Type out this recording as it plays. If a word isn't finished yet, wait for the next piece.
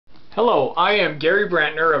Hello, I am Gary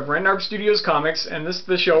Brantner of Rendarb Studios Comics, and this is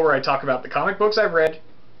the show where I talk about the comic books I've read,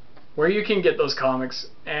 where you can get those comics,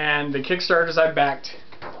 and the Kickstarters I've backed,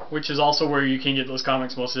 which is also where you can get those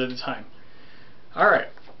comics most of the time. Alright,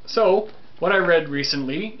 so what I read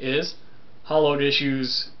recently is Hollowed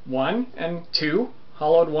issues 1 and 2.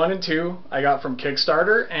 Hollowed 1 and 2 I got from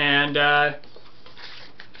Kickstarter, and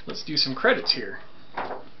let's do some credits here.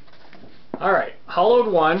 Alright, Hollowed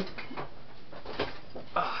 1.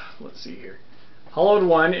 Let's see here. Hollowed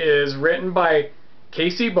 1 is written by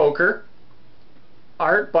Casey Boker,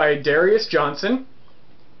 art by Darius Johnson,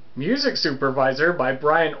 music supervisor by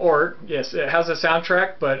Brian Ort. Yes, it has a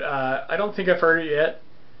soundtrack, but I don't think I've heard it yet,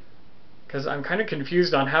 because I'm kind of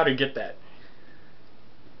confused on how to get that.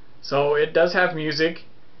 So it does have music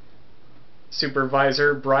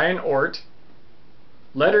supervisor Brian Ort,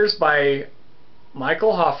 letters by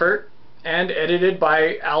Michael Hoffert, and edited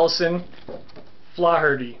by Allison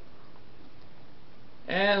Flaherty.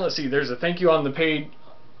 And let's see, there's a thank you on the page,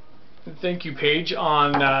 thank you page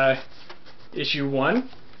on issue 1,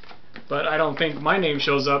 but I don't think my name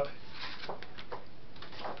shows up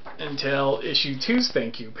until issue 2's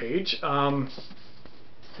thank you page. I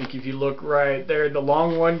think if you look right there, the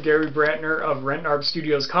long one, Gary Brantner of Rendarb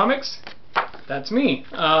Studios Comics, that's me.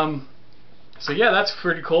 So yeah, that's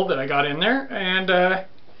pretty cool that I got in there, and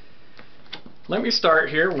let me start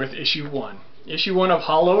here with issue 1. Issue 1 of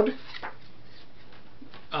Hollowed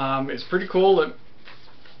is pretty cool.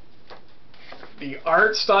 The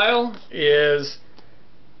art style is,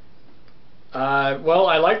 well,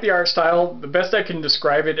 I like the art style. The best I can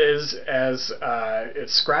describe it is as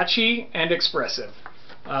it's scratchy and expressive.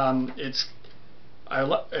 It's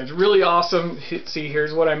really awesome. See,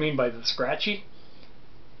 here's what I mean by the scratchy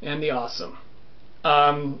and the awesome.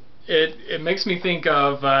 It makes me think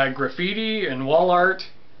of graffiti and wall art,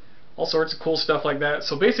 all sorts of cool stuff like that.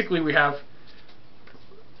 So basically we have,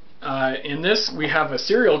 in this, we have a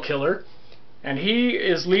serial killer, and he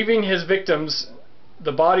is leaving his victims,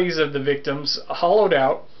 the bodies of the victims, hollowed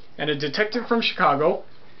out, and a detective from Chicago,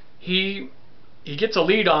 he gets a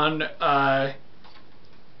lead on the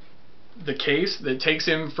case that takes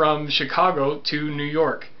him from Chicago to New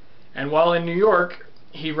York. And while in New York,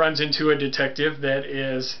 he runs into a detective that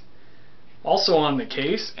is also on the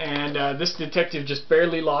case, and this detective just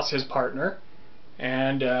barely lost his partner,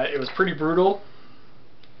 and it was pretty brutal.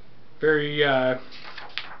 Very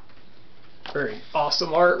very awesome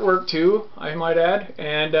artwork too, I might add.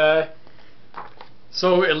 And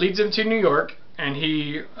so it leads him to New York, and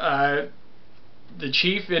he the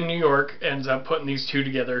chief in New York ends up putting these two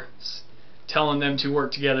together, telling them to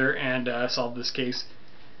work together and solve this case.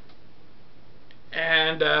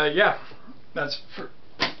 And yeah, that's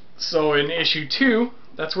so in issue 2,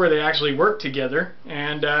 that's where they actually work together,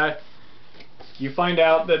 and you find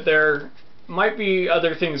out that there might be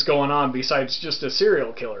other things going on besides just a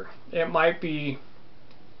serial killer. It might be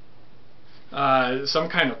some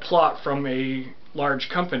kind of plot from a large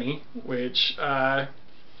company, which yeah,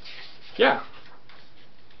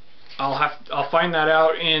 I'll find that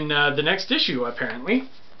out in the next issue apparently.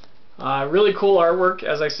 Really cool artwork,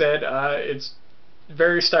 as I said. It's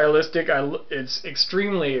very stylistic. It's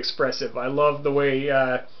extremely expressive. I love the way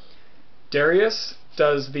Darius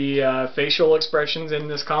does the facial expressions in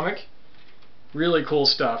this comic. Really cool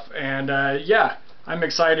stuff. And yeah, I'm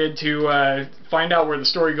excited to find out where the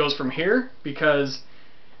story goes from here, because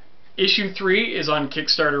issue 3 is on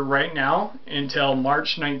Kickstarter right now until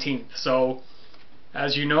March 19th. So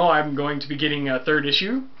as you know, I'm going to be getting a 3rd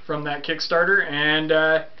issue from that Kickstarter, and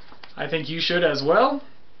I think you should as well.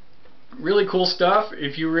 Really cool stuff.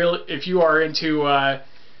 If you are into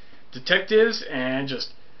detectives and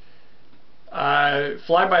just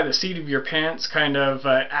fly by the seat of your pants kind of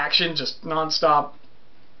action, just non-stop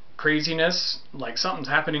craziness, like something's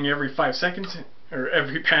happening every 5 seconds, or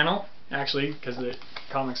every panel actually, because the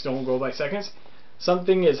comics don't go by seconds.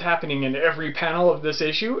 Something is happening in every panel of this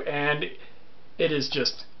issue, and it is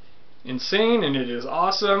just insane, and it is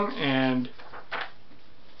awesome, and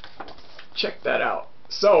check that out.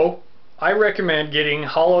 So I recommend getting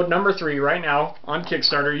Hollowed number 3 right now on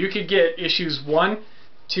Kickstarter. You could get issues 1,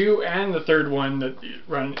 2, and the 3rd one that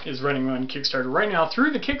is running on Kickstarter right now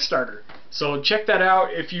through the Kickstarter. So check that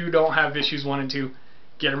out. If you don't have issues 1 and 2,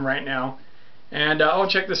 get them right now. And oh,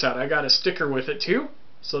 check this out. I got a sticker with it too.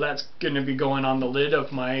 So that's going to be going on the lid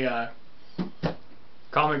of my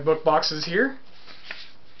comic book boxes here.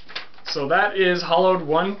 So that is Hollowed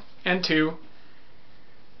 1 and 2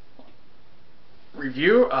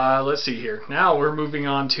 review. Let's see here. Now we're moving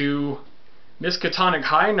on to Miskatonic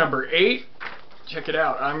High number 8. Check it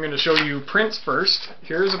out. I'm going to show you prints first.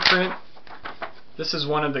 Here's a print This is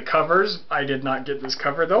one of the covers. I did not get this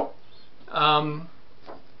cover though.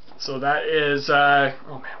 So that is,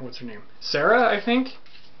 oh man, what's her name? Sarah, I think.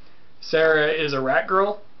 Sarah is a rat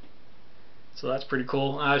girl. So that's pretty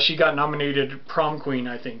cool. She got nominated prom queen,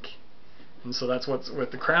 I think. And so that's what's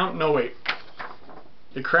with the crown. No, wait.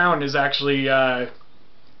 The crown is actually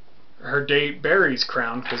her date Barry's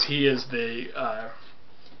crown, because he is the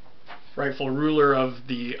rightful ruler of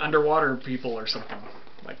the underwater people or something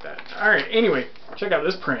like that. Alright, anyway, check out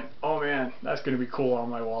this print. Oh man, that's going to be cool on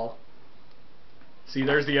my wall. See,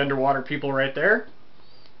 there's the underwater people right there.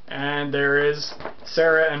 And there is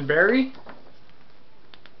Sarah and Barry.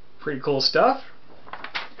 Pretty cool stuff.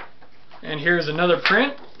 And here's another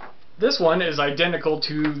print. This one is identical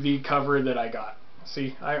to the cover that I got.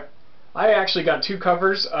 See, I actually got two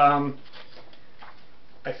covers. I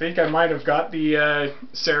think I might have got the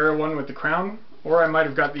Sarah one with the crown, or I might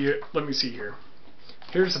have got the, let me see here.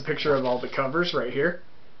 Here's a picture of all the covers right here.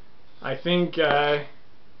 I think that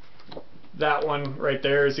one right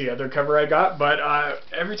there is the other cover I got, but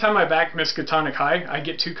every time I back Miskatonic High, I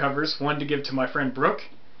get two covers, one to give to my friend Brooke,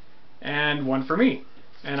 and one for me.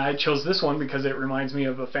 And I chose this one because it reminds me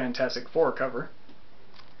of a Fantastic Four cover.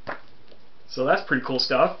 So that's pretty cool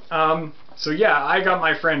stuff. So yeah, I got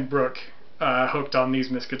my friend Brooke hooked on these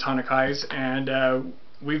Miskatonic Highs, and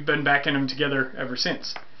we've been backing them together ever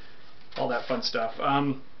since. All that fun stuff.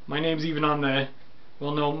 My name's even on the,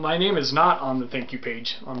 well no, my name is not on the thank you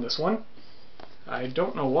page on this one. I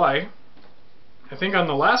don't know why. I think on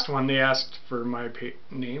the last one they asked for my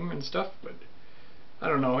name and stuff, but I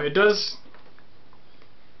don't know. It does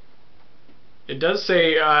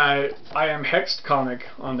say I am Hexed Comic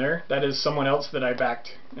on there. That is someone else that I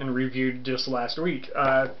backed and reviewed just last week.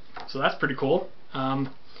 So that's pretty cool.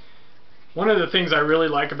 One of the things I really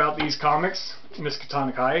like about these comics,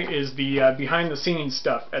 Miskatonic High, is the behind the scenes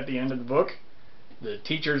stuff at the end of the book. The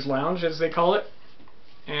Teacher's Lounge, as they call it.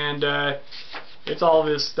 And it's all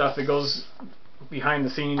this stuff that goes behind the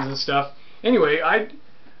scenes and stuff. Anyway, I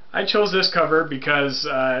chose this cover because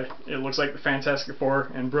it looks like the Fantastic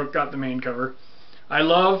Four, and Brooke got the main cover. I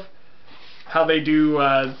love how they do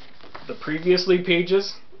the previously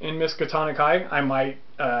pages in Miskatonic High. I might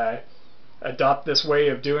adopt this way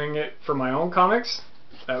of doing it for my own comics.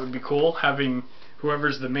 That would be cool, having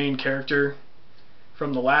whoever's the main character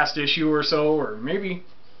from the last issue or so, or maybe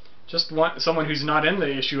just someone who's not in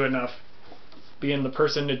the issue enough being the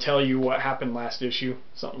person to tell you what happened last issue,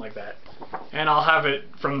 something like that. And I'll have it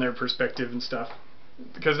from their perspective and stuff,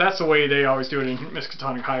 because that's the way they always do it in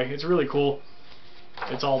Miskatonic High. It's really cool.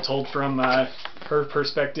 It's all told from her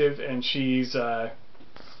perspective, and she's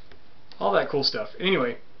all that cool stuff.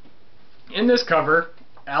 Anyway, in this cover,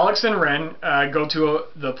 Alex and Ren go to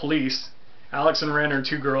the police. Alex and Ren are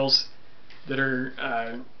two girls that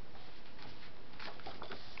are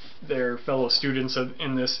their fellow students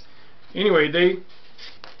in this. Anyway,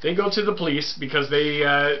 they go to the police because they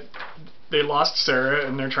lost Sarah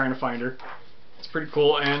and they're trying to find her. It's pretty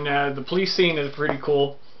cool, and the police scene is pretty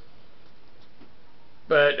cool.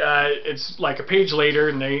 But it's like a page later,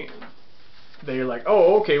 and they're like,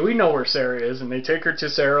 oh, okay, we know where Sarah is, and they take her to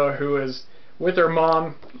Sarah, who is with her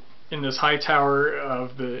mom in this high tower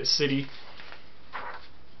of the city,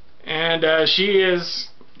 and she is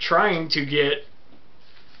trying to get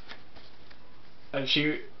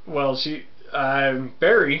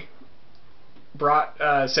Barry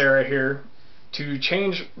brought Sarah here to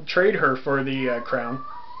trade her for the crown,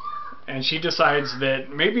 and she decides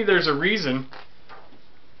that maybe there's a reason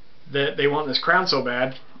that they want this crown so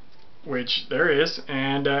bad, which there is,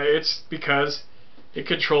 and it's because it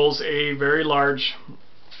controls a very large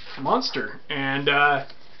monster. And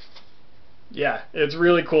yeah, it's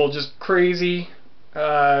really cool. Just crazy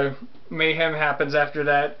mayhem happens after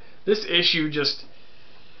that. This issue just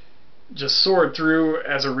soared through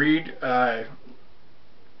as a read.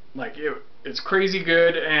 Like it's crazy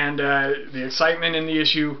good, and the excitement in the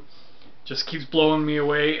issue just keeps blowing me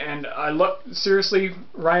away. And I love, seriously,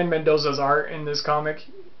 Ryan Mendoza's art in this comic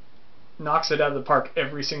knocks it out of the park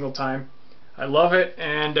every single time. I love it.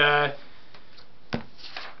 And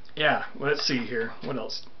yeah, let's see here, what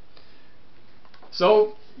else?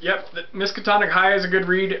 So yep, Miskatonic High is a good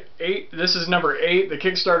read. 8. This is number 8. The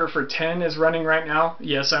Kickstarter for 10 is running right now.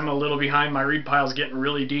 Yes, I'm a little behind. My read pile's getting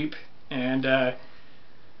really deep, and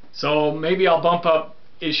so maybe I'll bump up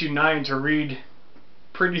issue 9 to read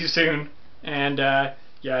pretty soon. And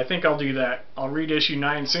yeah, I think I'll do that. I'll read issue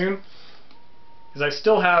 9 soon, because I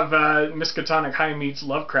still have Miskatonic High meets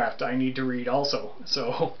Lovecraft I need to read also.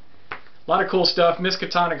 So a lot of cool stuff.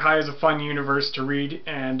 Miskatonic High is a fun universe to read,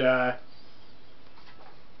 and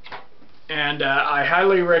I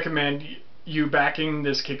highly recommend you backing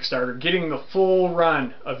this Kickstarter, getting the full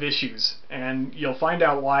run of issues, and you'll find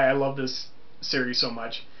out why I love this series so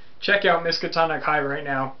much. Check out Miskatonic High right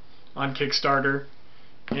now on Kickstarter.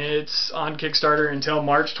 It's on Kickstarter until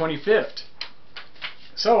March 25th.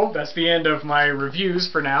 So that's the end of my reviews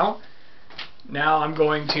for now. Now I'm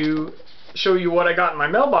going to show you what I got in my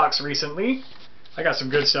mailbox recently. I got some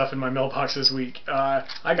good stuff in my mailbox this week.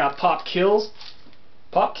 I got Pop Kill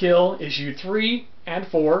issue 3 and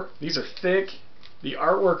 4. These are thick. The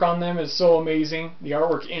artwork on them is so amazing. The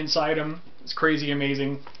artwork inside them is crazy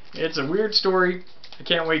amazing. It's a weird story. I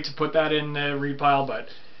can't wait to put that in the read pile, but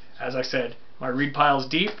as I said, my read pile is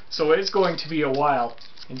deep, so it's going to be a while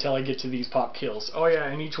until I get to these Pop Kills. Oh yeah,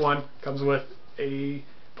 and each one comes with a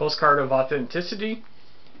postcard of authenticity,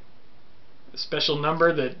 a special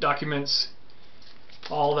number that documents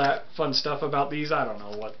all that fun stuff about these. I don't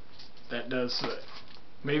know what that does, but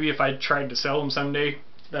maybe if I tried to sell them someday,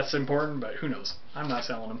 that's important, but who knows. I'm not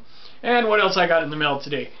selling them. And what else I got in the mail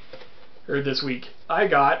today, or this week? I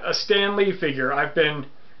got a Stan Lee figure. I've been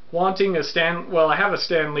wanting a I have a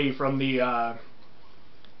Stan Lee from the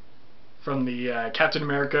Captain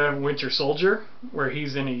America Winter Soldier, where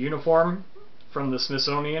he's in a uniform from the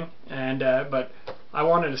Smithsonian, and but I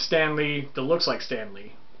wanted a Stan Lee that looks like Stan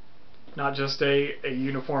Lee, not just a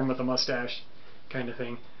uniform with a mustache kind of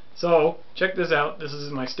thing. So check this out. This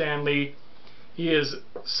is my Stan Lee. He is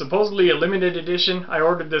supposedly a limited edition. I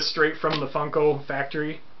ordered this straight from the Funko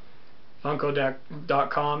factory,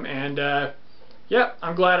 Funko.com, and yeah,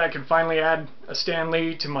 I'm glad I can finally add a Stan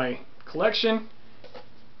Lee to my collection.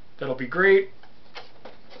 That'll be great.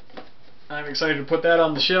 I'm excited to put that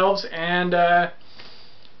on the shelves and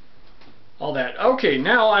all that. Okay,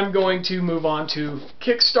 now I'm going to move on to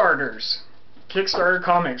Kickstarters. Kickstarter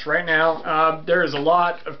comics right now. There is a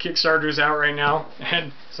lot of Kickstarters out right now,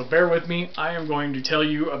 and so bear with me. I am going to tell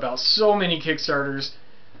you about so many Kickstarters.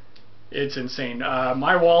 It's insane.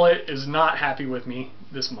 My wallet is not happy with me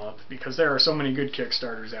this month because there are so many good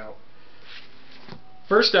Kickstarters out.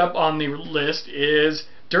 First up on the list is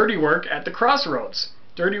Dirty Work at the Crossroads.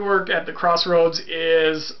 Dirty Work at the Crossroads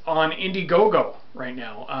is on Indiegogo right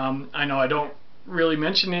now. I know I don't really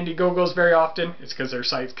mention Indiegogos very often. It's because their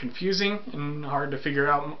site's confusing and hard to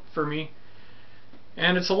figure out for me.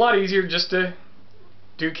 And it's a lot easier just to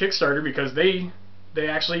do Kickstarter because they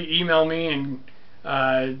actually email me and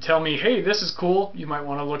tell me, hey, this is cool, you might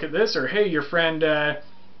want to look at this, or hey, your friend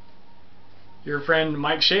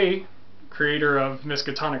Mike Shea, creator of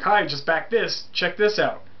Miskatonic High, just backed this, check this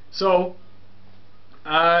out. So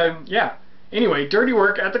yeah, anyway, Dirty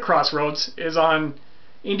Work at the Crossroads is on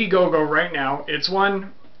Indiegogo right now. It's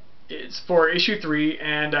for issue 3,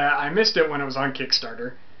 and I missed it when it was on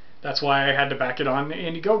Kickstarter. That's why I had to back it on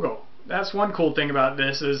Indiegogo. That's one cool thing about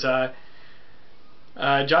this is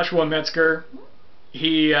Joshua Metzger,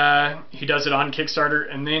 he does it on Kickstarter,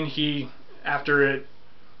 and then after it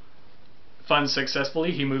funds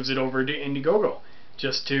successfully, he moves it over to Indiegogo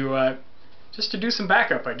just to do some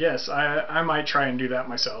backup, I guess. I might try and do that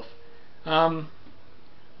myself.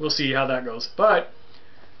 We'll see how that goes. But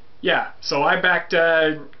yeah, so I backed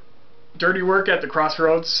Dirty Work at the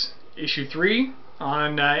Crossroads issue 3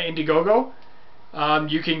 on Indiegogo.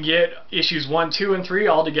 You can get issues 1, 2, and 3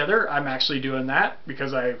 all together. I'm actually doing that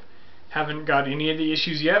because I haven't got any of the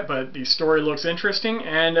issues yet, but the story looks interesting,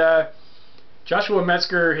 and Joshua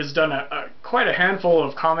Metzger has done quite a handful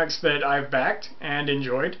of comics that I've backed and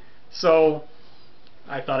enjoyed, so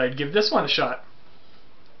I thought I'd give this one a shot.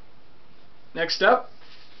 Next up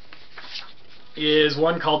is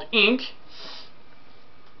one called Ink,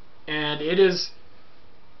 and it is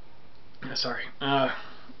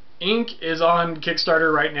Ink is on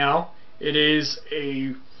Kickstarter right now. It is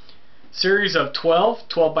a series of 12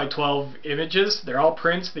 by 12 images. They're all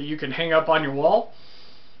prints that you can hang up on your wall,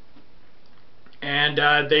 and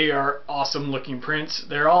they are awesome looking prints.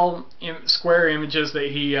 They're all square images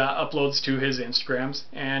that he uploads to his Instagrams,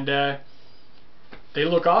 and they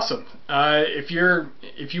look awesome. If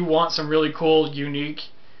you want some really cool, unique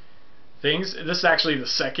things, this is actually the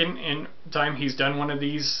second time he's done one of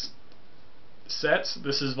these sets.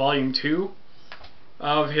 This is volume 2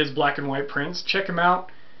 of his black and white prints. Check him out.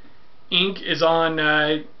 Ink is on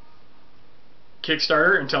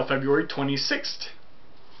Kickstarter until February 26th.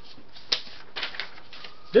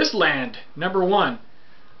 This Land, number 1.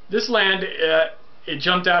 This Land, it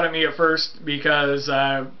jumped out at me at first because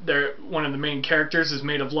one of the main characters is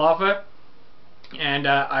made of lava, and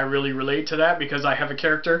I really relate to that because I have a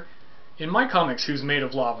character in my comics who's made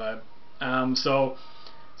of lava. So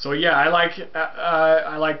yeah, I like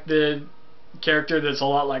the character that's a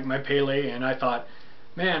lot like my Pele, and I thought,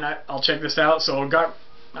 man, I'll check this out. So I got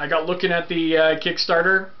I got looking at the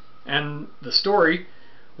Kickstarter and the story.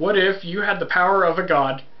 What if you had the power of a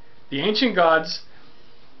god? The ancient gods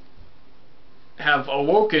have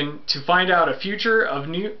awoken to find out a future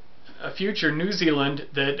New Zealand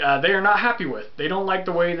that they are not happy with. They don't like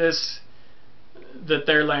the way that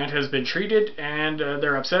their land has been treated, and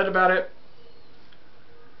they're upset about it.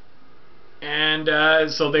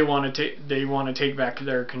 And so they want to take back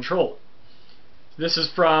their control. This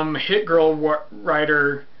is from Hit Girl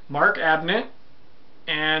writer Mark Abnett,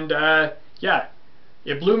 and yeah,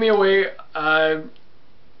 it blew me away.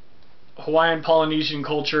 Hawaiian Polynesian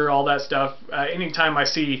culture, all that stuff. Anytime I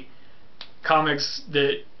see comics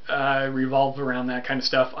that revolve around that kind of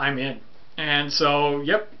stuff, I'm in. And so,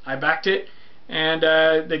 yep, I backed it, and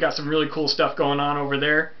they got some really cool stuff going on over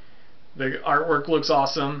there. The artwork looks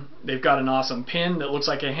awesome. They've got an awesome pin that looks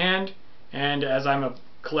like a hand, and as I'm a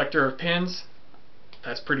collector of pins,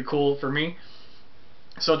 that's pretty cool for me.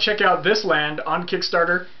 So check out this land on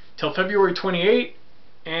Kickstarter till February 28th,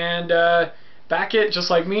 and back it just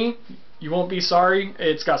like me. You won't be sorry.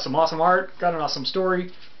 It's got some awesome art, got an awesome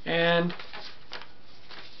story, and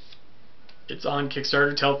it's on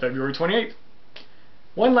Kickstarter till February 28th.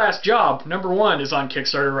 One Last Job, #1, is on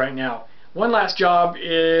Kickstarter right now. One Last Job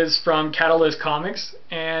is from Catalyst Comics,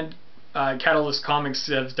 and Catalyst Comics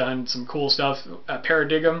has done some cool stuff,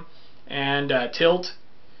 Paradigm and Tilt.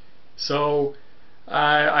 So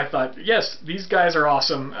I thought, yes, these guys are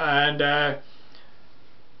awesome. And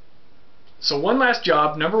so One Last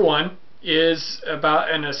Job, #1, is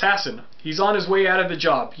about an assassin. He's on his way out of the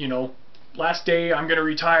job, you know, last day, I'm going to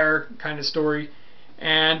retire kind of story.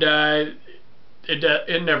 And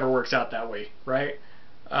it never works out that way, right?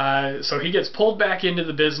 So he gets pulled back into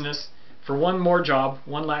the business for one more job,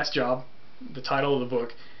 One Last Job, the title of the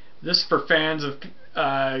book. This is for fans of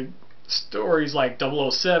stories like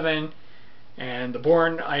 007 and The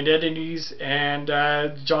Bourne Identities and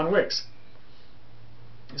John Wick's.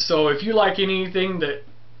 So if you like anything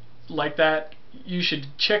like that, you should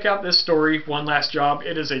check out this story, One Last Job.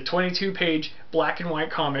 It is a 22-page black and white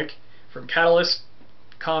comic from Catalyst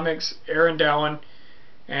Comics, Aaron Dowan,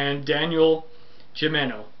 and Daniel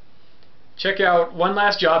Gimeno. Check out One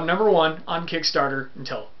Last Job, #1, on Kickstarter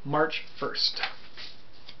until March 1st.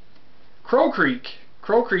 Crow Creek.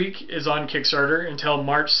 Crow Creek is on Kickstarter until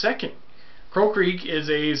March 2nd. Crow Creek is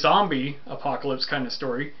a zombie apocalypse kind of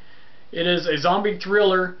story. It is a zombie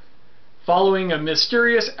thriller following a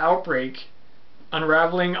mysterious outbreak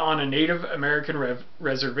unraveling on a Native American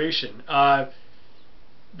reservation.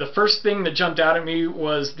 The first thing that jumped out at me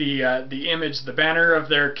was the image, the banner of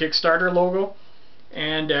their Kickstarter logo,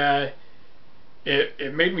 and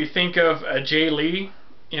it made me think of a Jay Lee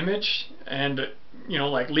image, and you know,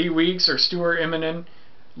 like Lee Weeks or Stuart Eminem.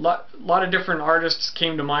 Lot of different artists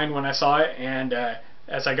came to mind when I saw it, and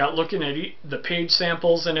as I got looking at the page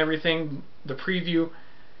samples and everything, the preview,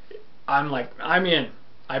 I'm like, I'm in.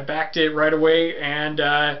 I backed it right away, and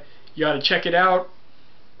you ought to check it out.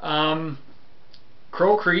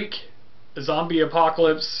 Crow Creek, a zombie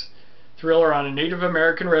apocalypse thriller on a Native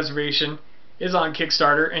American reservation, is on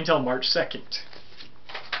Kickstarter until March 2nd.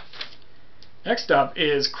 Next up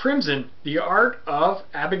is Crimson, the art of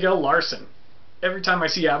Abigail Larson. Every time I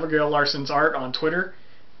see Abigail Larson's art on Twitter,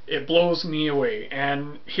 it blows me away.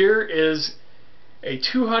 And here is a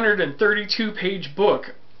 232-page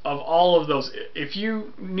book of all of those. If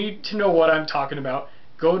you need to know what I'm talking about,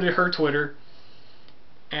 go to her Twitter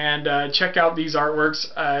and check out these artworks.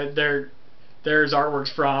 There's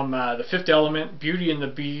artworks from The Fifth Element, Beauty and the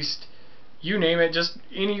Beast, you name it, just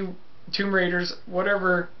any Tomb Raiders,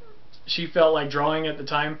 whatever she felt like drawing at the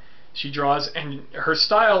time, she draws. And her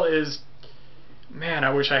style is, man,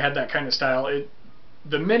 I wish I had that kind of style.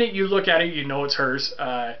 The minute you look at it, you know it's hers.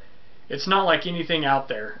 It's not like anything out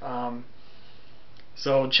there.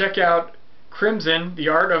 So check out Crimson, the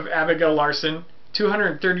art of Abigail Larson,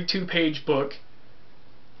 232-page book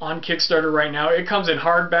on Kickstarter right now. It comes in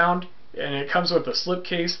hardbound, and it comes with a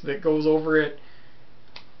slipcase that goes over it.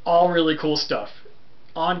 All really cool stuff.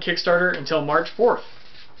 On Kickstarter until March 4th.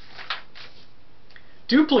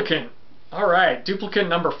 Duplicant. Alright, Duplicant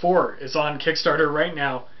 #4 is on Kickstarter right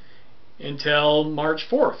now until March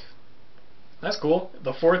 4th. That's cool.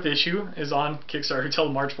 The 4th issue is on Kickstarter until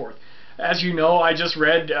March 4th. As you know, I just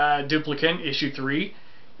read Duplicant issue 3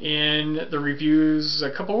 in the reviews a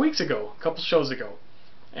couple weeks ago, a couple shows ago.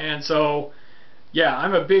 And so, yeah,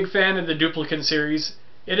 I'm a big fan of the Duplicant series.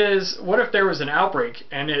 It is, what if there was an outbreak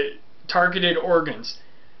and it targeted organs?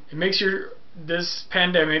 It makes this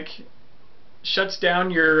pandemic shuts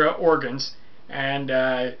down your organs, and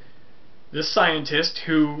this scientist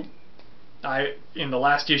who, in the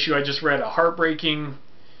last issue I just read a heartbreaking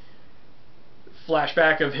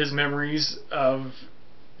flashback of his memories of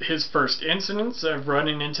his first incidents of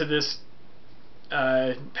running into this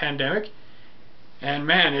pandemic, and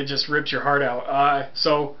man, it just rips your heart out.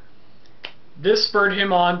 So this spurred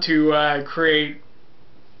him on to create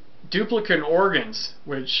duplicate organs,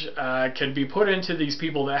 which can be put into these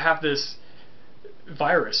people that have this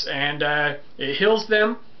virus, and it heals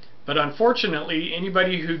them. But unfortunately,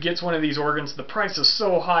 anybody who gets one of these organs, the price is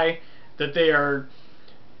so high that they are,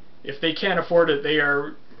 if they can't afford it, they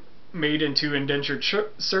are made into indentured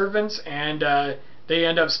servants, and they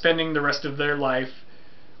end up spending the rest of their life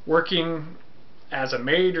working as a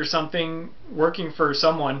maid or something, working for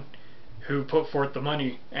someone who put forth the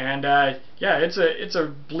money. And yeah, it's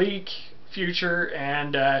a bleak future,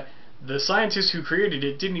 and the scientist who created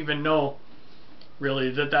it didn't even know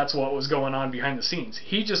really that that's what was going on behind the scenes.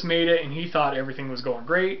 He just made it, and he thought everything was going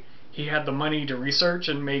great. He had the money to research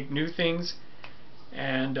and make new things,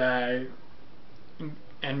 and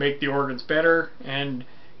make the organs better, and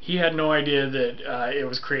he had no idea that it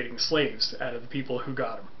was creating slaves out of the people who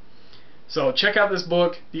got them. So check out this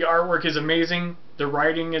book. The artwork is amazing, the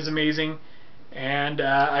writing is amazing, and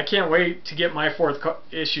I can't wait to get my 4th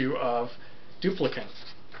issue of Duplicant,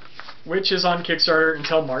 which is on Kickstarter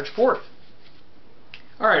until March 4th.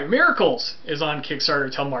 Alright, Miracles is on Kickstarter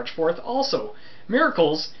until March 4th also.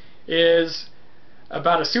 Miracles is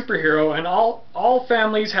about a superhero, and all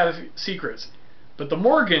families have secrets. But the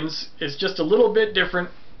Morgans is just a little bit different,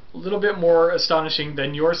 a little bit more astonishing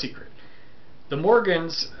than your secret. The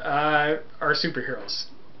Morgans are superheroes,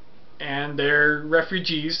 and they're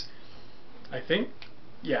refugees, I think.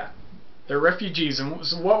 Yeah, they're refugees, and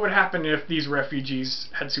so what would happen if these refugees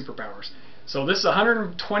had superpowers? So this is a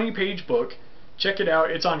 120-page book. Check it out.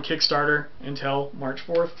 It's on Kickstarter until March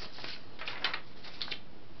 4th.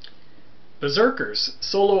 Berserkers,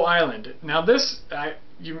 Solo Island. Now this,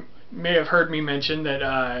 you may have heard me mention that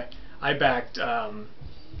I backed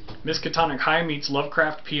Miskatonic High meets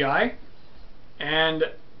Lovecraft PI, and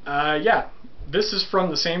yeah, this is from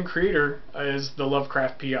the same creator as the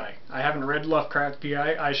Lovecraft PI. I haven't read Lovecraft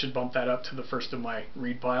PI. I should bump that up to the first of my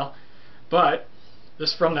read pile, but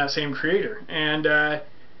this is from that same creator. And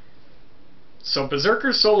so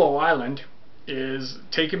Berserkers Solo Island is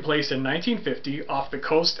taking place in 1950 off the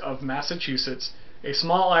coast of Massachusetts. A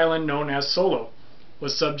small island known as Solo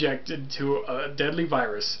was subjected to a deadly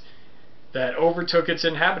virus that overtook its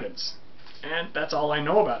inhabitants. And that's all I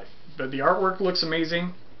know about it. But the artwork looks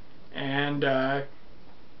amazing, and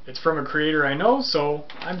it's from a creator I know, so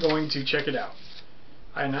I'm going to check it out.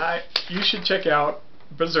 And you should check out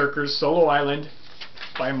Berserkers Solo Island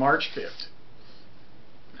by March 5th.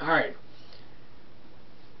 Alright.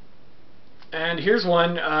 And here's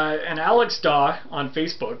one, and Alex Daw on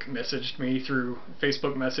Facebook messaged me through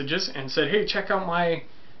Facebook messages and said, hey, check out my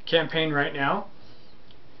campaign right now.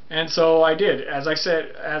 And so I did. As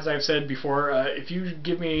I've said before, if you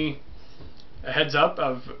give me a heads up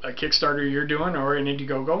of a Kickstarter you're doing or an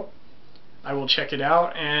Indiegogo, I will check it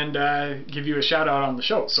out and give you a shout out on the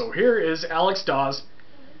show. So here is Alex Daw's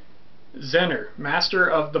Zener,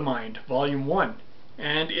 Master of the Mind, Volume 1.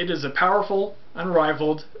 And it is a powerful,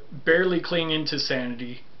 unrivaled, barely clinging to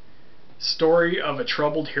sanity story of a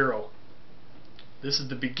troubled hero. This is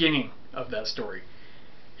the beginning of that story.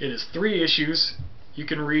 It is 3 issues. You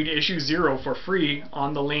can read issue 0 for free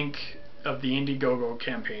on the link of the Indiegogo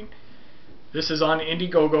campaign. This is on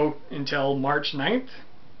Indiegogo until March 9th,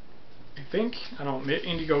 I think. I don't admit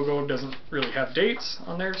Indiegogo doesn't really have dates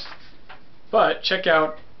on theirs. But check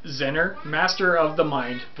out Zener, Master of the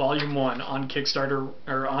Mind, Volume 1 on Kickstarter,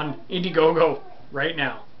 or on Indiegogo right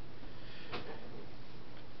now.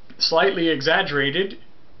 Slightly Exaggerated,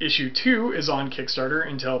 issue 2 is on Kickstarter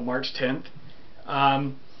until March 10th.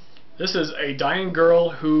 This is a dying girl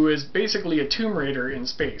who is basically a Tomb Raider in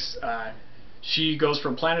space. She goes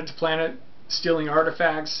from planet to planet, stealing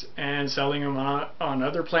artifacts and selling them on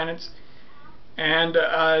other planets. And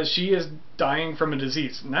she is dying from a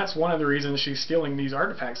disease, and that's one of the reasons she's stealing these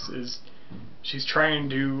artifacts, is she's trying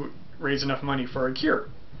to raise enough money for a cure.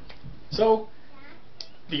 So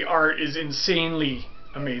the art is insanely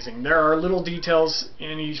amazing. There are little details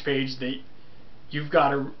in each page that you've got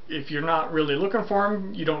to, if you're not really looking for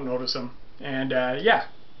them, you don't notice them. And yeah,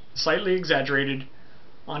 Slightly Exaggerated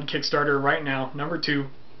on Kickstarter right now, number 2,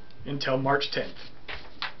 until March 10th.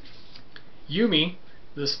 Yumi,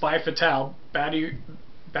 the Spy Fatale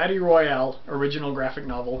Battle Royale original graphic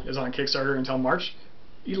novel, is on Kickstarter until March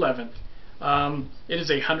 11th. It is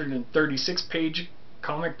a 136-page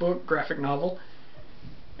comic book graphic novel,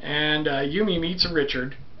 and Yumi meets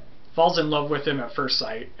Richard, falls in love with him at first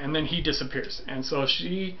sight, and then he disappears. And so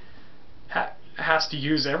she has to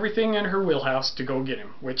use everything in her wheelhouse to go get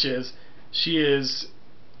him, which is she is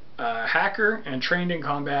a hacker and trained in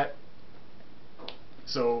combat.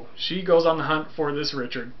 So she goes on the hunt for this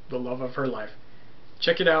Richard, the love of her life.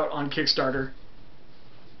 Check it out on Kickstarter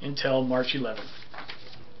until March 11th.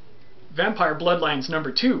 Vampire Bloodlines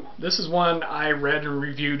 #2. This is one I read and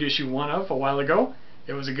reviewed issue 1 of a while ago.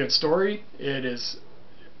 It was a good story. It's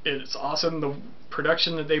awesome. The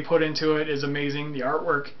production that they put into it is amazing. The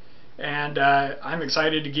artwork, and I'm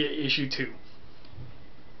excited to get issue 2.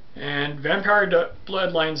 And Vampire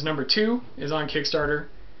Bloodlines #2 is on Kickstarter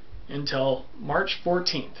until March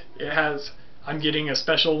 14th. I'm getting a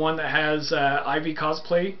special one that has Ivy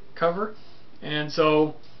cosplay cover, and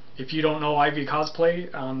so if you don't know Ivy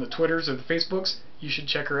cosplay on the Twitters or the Facebooks, you should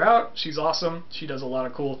check her out. She's awesome. She does a lot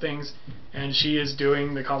of cool things, and she is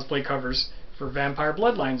doing the cosplay covers for Vampire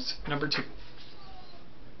Bloodlines #2.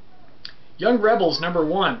 Young Rebels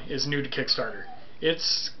 #1 is new to Kickstarter.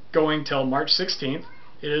 It's going till March 16th.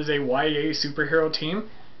 It is a YA superhero team,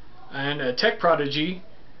 and a tech prodigy,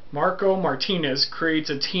 Marco Martinez, creates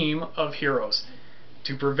a team of heroes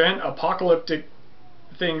to prevent apocalyptic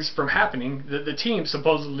things from happening that the team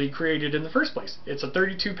supposedly created in the first place. It's a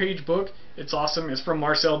 32-page book. It's awesome. It's from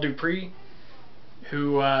Marcel Dupree,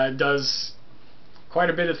 who does quite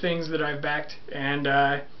a bit of things that I've backed, and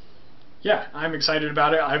yeah, I'm excited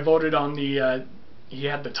about it. I voted on the he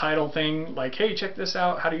had the title thing, like, hey, check this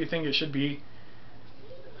out, how do you think it should be,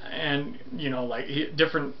 and you know, like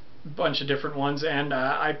bunch of different ones, and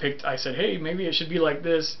I said, hey, maybe it should be like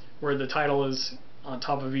this, where the title is on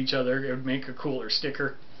top of each other. It would make a cooler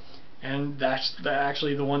sticker, and that's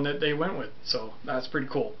actually the one that they went with, so that's pretty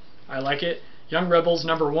cool. I like it. Young Rebels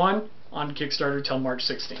 #1 on Kickstarter till March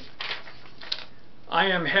 16th. I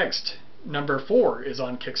Am Hexed #4 is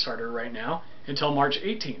on Kickstarter right now until March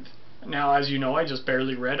 18th. Now, as you know, I just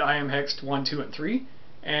barely read I Am Hexed 1, 2, and 3,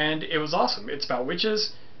 and it was awesome. It's about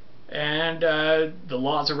witches and the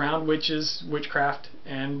laws around witches, witchcraft,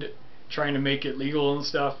 and trying to make it legal and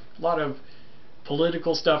stuff. A lot of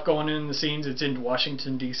political stuff going in the scenes. It's in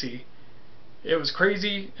Washington, D.C. It was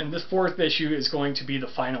crazy, and this 4th issue is going to be the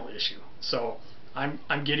final issue. So I'm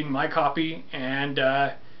getting my copy, and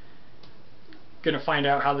gonna find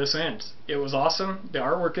out how this ends. It was awesome. The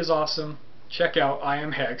artwork is awesome. Check out I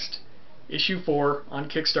Am Hexed issue 4 on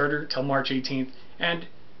Kickstarter till March 18th, and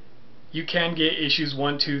you can get issues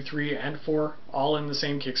 1, 2, 3, and 4 all in the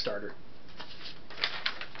same Kickstarter.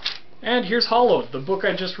 And here's Hollowed, the book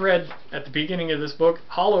I just read at the beginning of this book.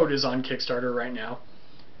 Hollowed is on Kickstarter right now.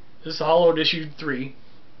 This is Hollowed issue 3,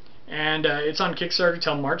 and it's on Kickstarter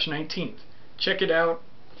till March 19th. Check it out.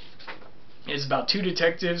 It's about 2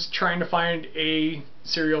 detectives trying to find a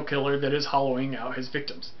serial killer that is hollowing out his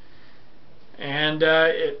victims. And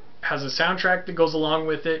it has a soundtrack that goes along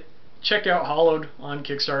with it. Check out Hollowed on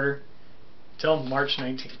Kickstarter till March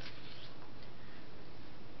 19th.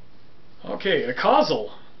 Okay, A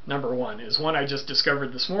Causal #1 is one I just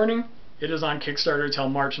discovered this morning. It is on Kickstarter till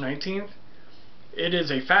March 19th. It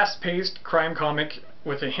is a fast-paced crime comic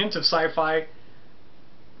with a hint of sci-fi,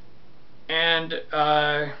 and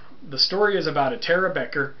the story is about a Tara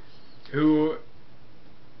Becker who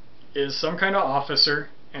is some kind of officer,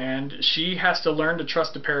 and she has to learn to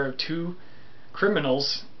trust a pair of 2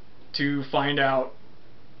 criminals to find out,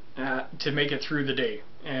 to make it through the day.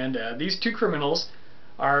 And these 2 criminals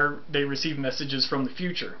they receive messages from the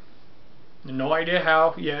future. No idea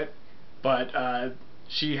how yet, but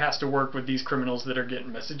she has to work with these criminals that are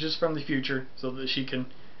getting messages from the future so that she can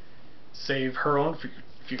save her own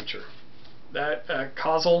future. That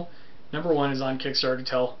Causal #1 is on Kickstarter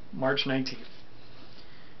till March 19th.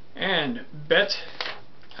 And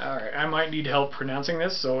alright, I might need help pronouncing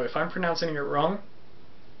this, so if I'm pronouncing it wrong,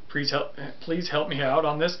 please help me out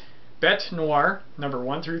on this. Bête Noire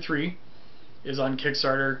 #1 through 3 is on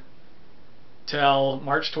Kickstarter till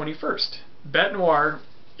March 21st. Bête Noire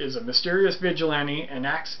is a mysterious vigilante and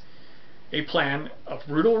enacts a plan of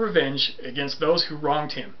brutal revenge against those who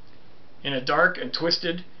wronged him in a dark and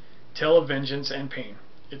twisted tale of vengeance and pain.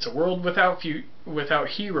 It's a world without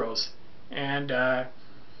heroes, and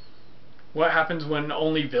what happens when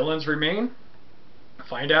only villains remain?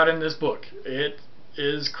 Find out in this book. It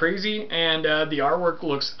is crazy, and the artwork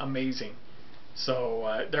looks amazing.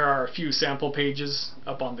 So there are a few sample pages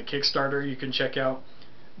up on the Kickstarter you can check out.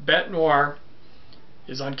 Bête Noire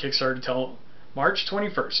is on Kickstarter till March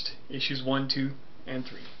 21st, issues 1, 2, and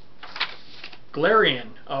 3.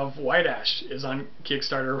 Galarian of White Ash is on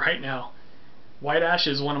Kickstarter right now. White Ash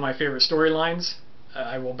is one of my favorite storylines.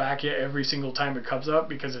 I will back it every single time it comes up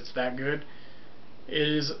because it's that good.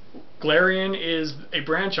 Galarian is a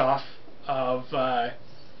branch off of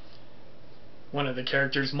one of the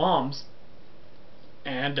characters' moms.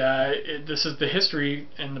 And this is the history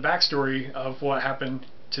and the backstory of what happened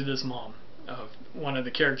to this mom of one of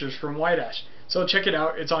the characters from White Ash. So check it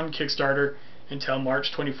out. It's on Kickstarter until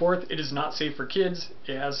March 24th. It is not safe for kids.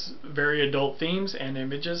 It has very adult themes and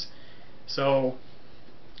images. So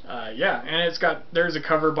yeah, and there's a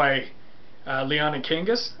cover by Liana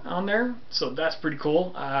Kangas on there, so that's pretty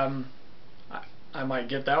cool. I might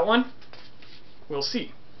get that one. We'll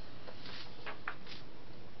see.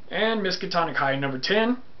 And Miskatonic High number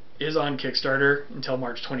 10 is on Kickstarter until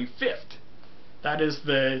March 25th. That is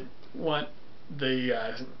the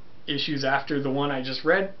issues after the one I just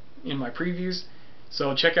read in my previews.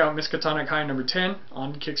 So check out Miskatonic High number 10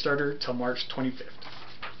 on Kickstarter till March 25th.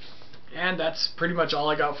 And that's pretty much all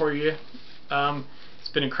I got for you. It's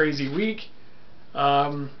been a crazy week.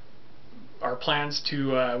 Our plans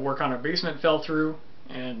to work on our basement fell through,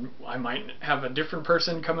 and I might have a different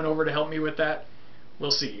person coming over to help me with that.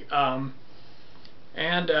 We'll see. And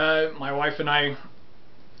my wife and I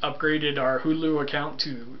upgraded our Hulu account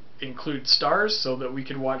to include stars so that we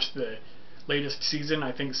could watch the latest season,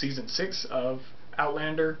 I think season 6 of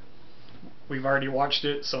Outlander. We've already watched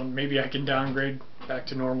it, so maybe I can downgrade back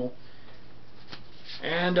to normal.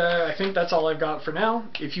 And I think that's all I've got for now.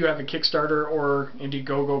 If you have a Kickstarter or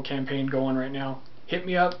Indiegogo campaign going right now, hit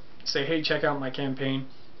me up, say hey, check out my campaign,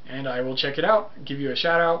 and I will check it out, give you a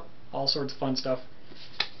shout out, all sorts of fun stuff.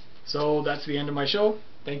 So that's the end of my show.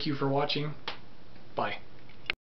 Thank you for watching. Bye.